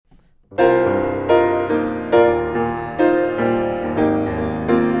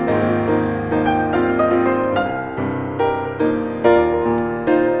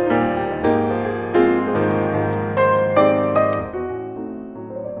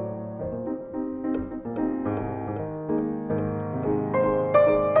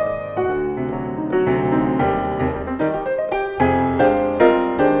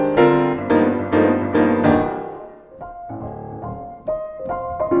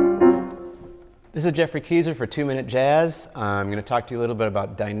This is Jeffrey Keezer for 2 Minute Jazz. I'm going to talk to you a little bit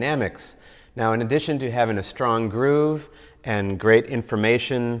about dynamics. Now, in addition to having a strong groove and great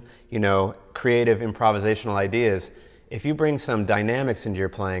information, creative improvisational ideas, if you bring some dynamics into your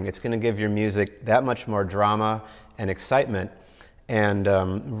playing, it's going to give your music that much more drama and excitement and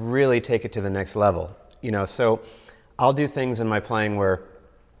really take it to the next level. So I'll do things in my playing where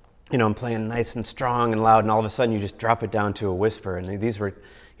I'm playing nice and strong and loud, and all of a sudden you just drop it down to a whisper. And these were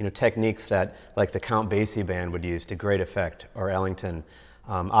techniques that like the Count Basie band would use to great effect, or Ellington.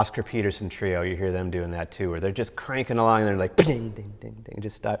 Oscar Peterson Trio, you hear them doing that too, where they're just cranking along and they're like ding, ding, ding, ding,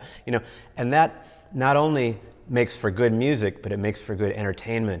 just stop. And that not only makes for good music, but it makes for good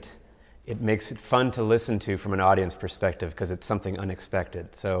entertainment. It makes it fun to listen to from an audience perspective because it's something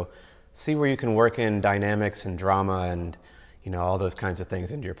unexpected. So see where you can work in dynamics and drama and all those kinds of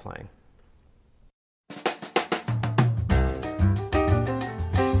things into your playing.